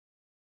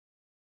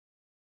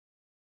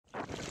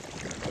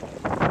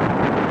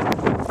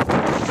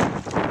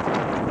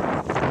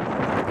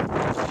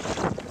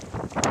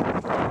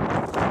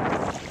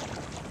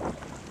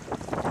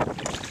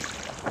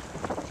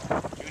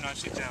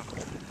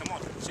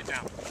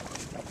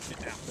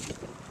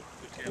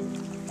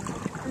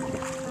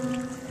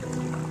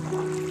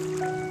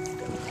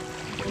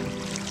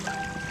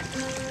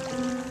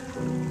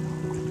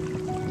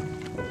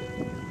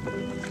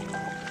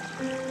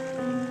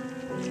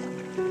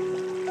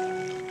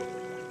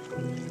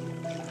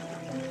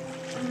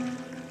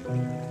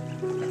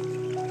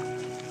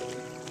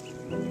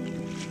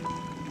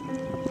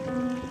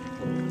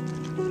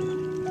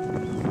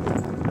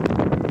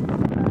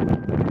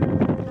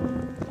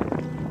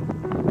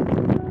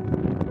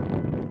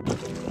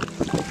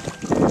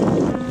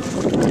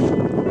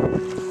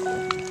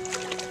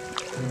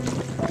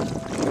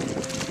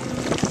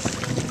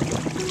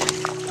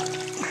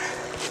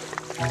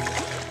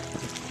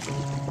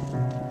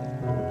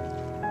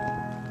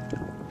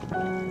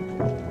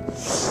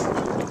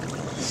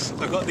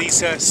I've got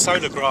these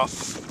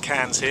Solargraphy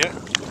cans here.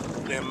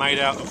 They're made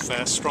out of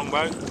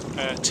Strongbow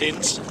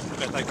tins,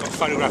 but they've got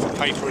photographic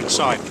paper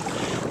inside.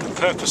 The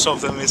purpose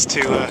of them is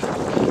to,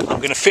 I'm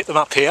going to fit them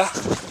up here,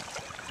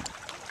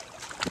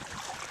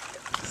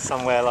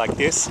 somewhere like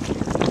this.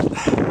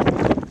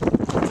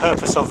 The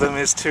purpose of them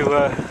is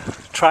to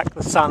track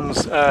the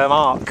sun's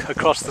arc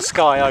across the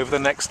sky over the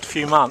next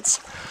few months.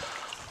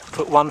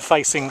 Put one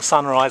facing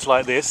sunrise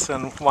like this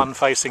and one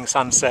facing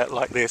sunset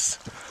like this,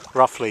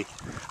 roughly.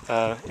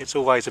 It's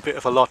always a bit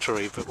of a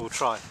lottery, but we'll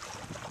try.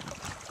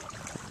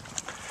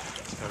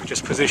 So we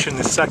just position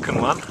this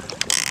second one,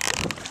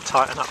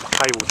 tighten up the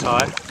cable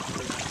tie,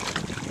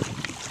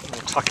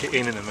 we'll tuck it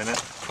in a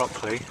minute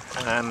properly,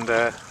 and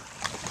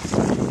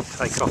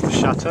take off the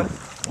shutter,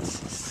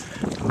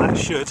 and that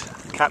should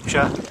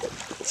capture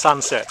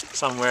sunset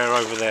somewhere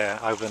over there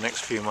over the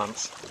next few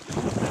months.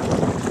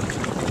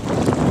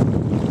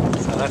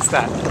 So that's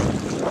that.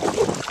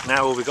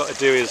 Now all we've got to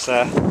do is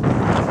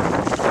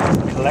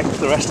collect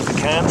the rest of the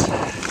cans,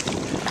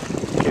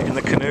 get in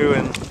the canoe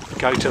and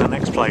go to the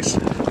next place.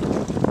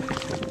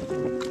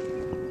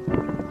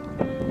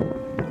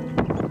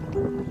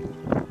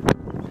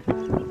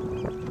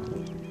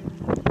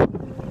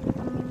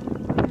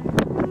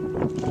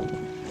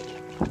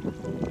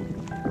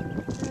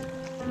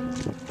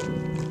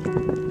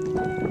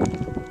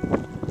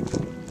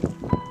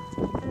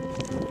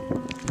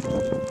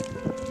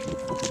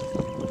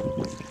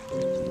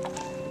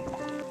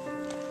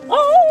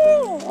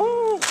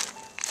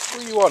 What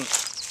do you want?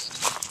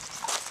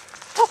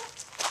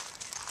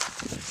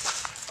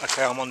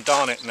 Okay, I'm on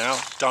Darnet now,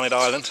 Darnet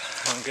Island.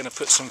 I'm going to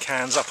put some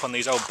cans up on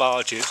these old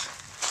barges.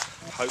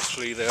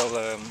 Hopefully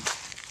they'll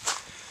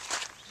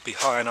be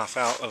high enough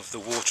out of the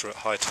water at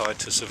high tide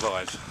to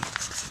survive.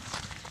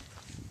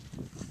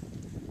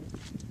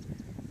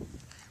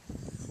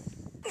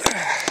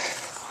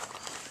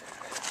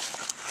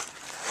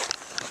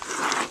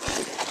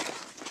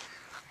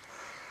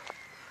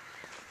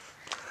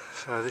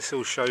 So this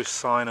all shows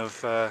sign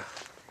of, I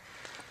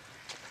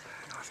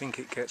think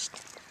it gets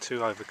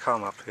too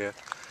overcome up here.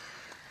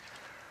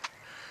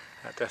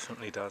 That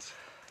definitely does.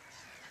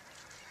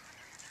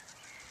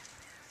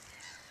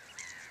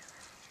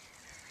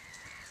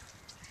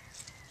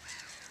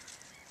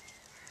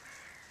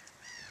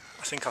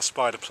 I think I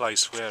spied a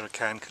place where a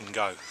can can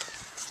go,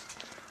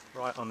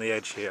 right on the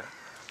edge here.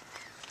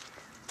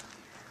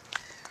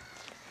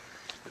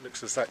 It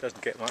looks as though it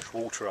doesn't get much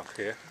water up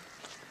here,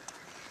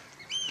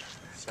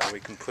 so we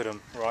can put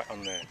them right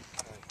on there.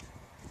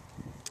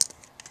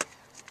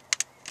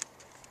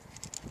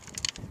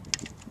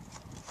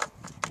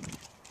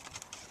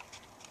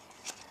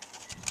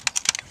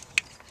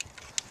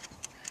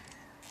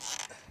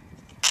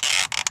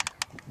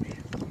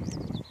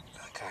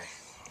 Okay,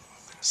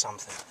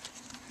 something.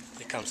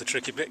 Here comes the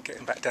tricky bit,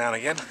 getting back down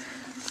again.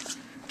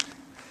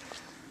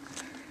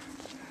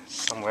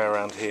 Somewhere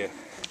around here.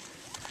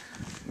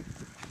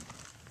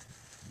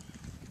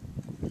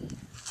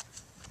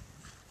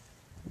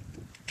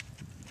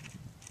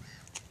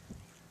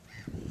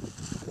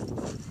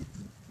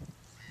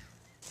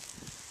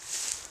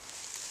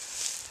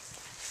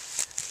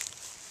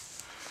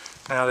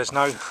 Now there's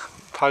no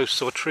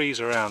posts or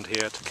trees around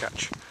here to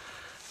catch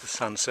the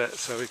sunset,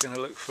 so we're going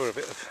to look for a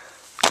bit of,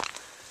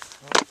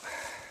 oh,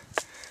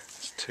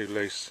 it's too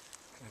loose,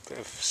 a bit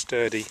of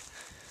sturdy,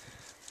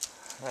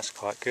 that's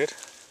quite good.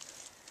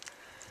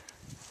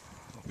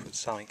 I'll put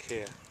something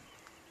here.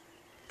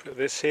 Put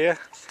this here,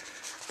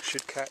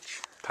 should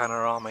catch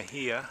panorama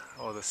here,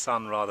 or the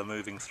sun rather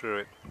moving through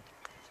it.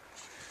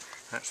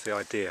 That's the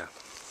idea.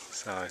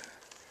 So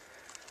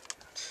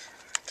let's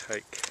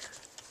take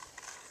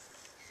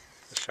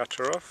the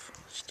shutter off,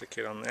 stick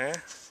it on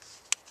there,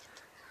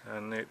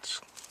 and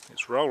it's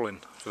rolling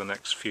for the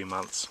next few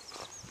months.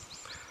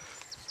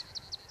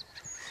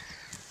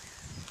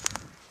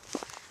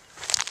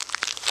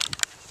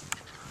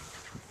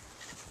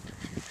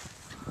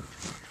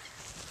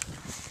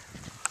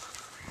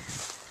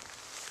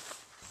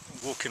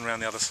 Walking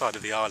around the other side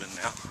of the island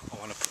now. I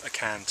want to put a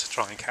can to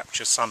try and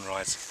capture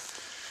sunrise.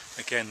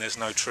 Again, there's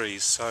no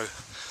trees, so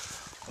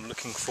I'm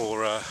looking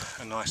for a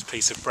nice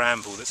piece of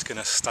bramble that's going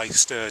to stay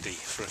sturdy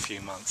for a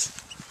few months.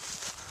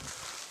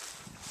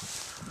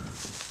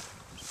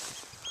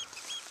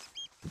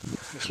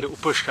 This little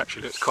bush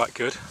actually looks quite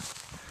good.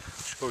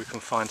 I'm sure we can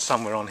find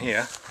somewhere on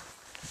here.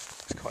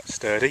 It's quite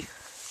sturdy.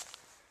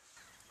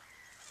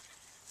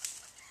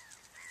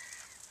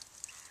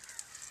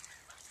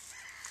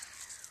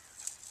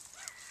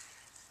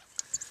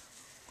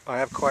 I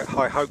have quite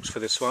high hopes for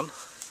this one.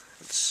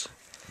 It's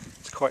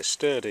quite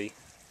sturdy.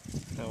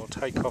 Now we'll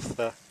take off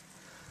the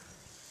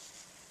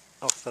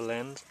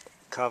lens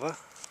cover,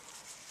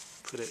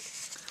 put it,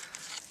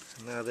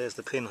 and now there's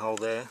the pinhole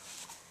there,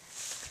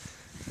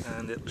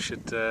 and it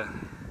should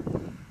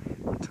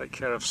take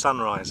care of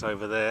sunrise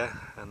over there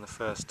and the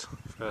first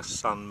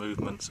sun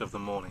movements of the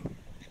morning.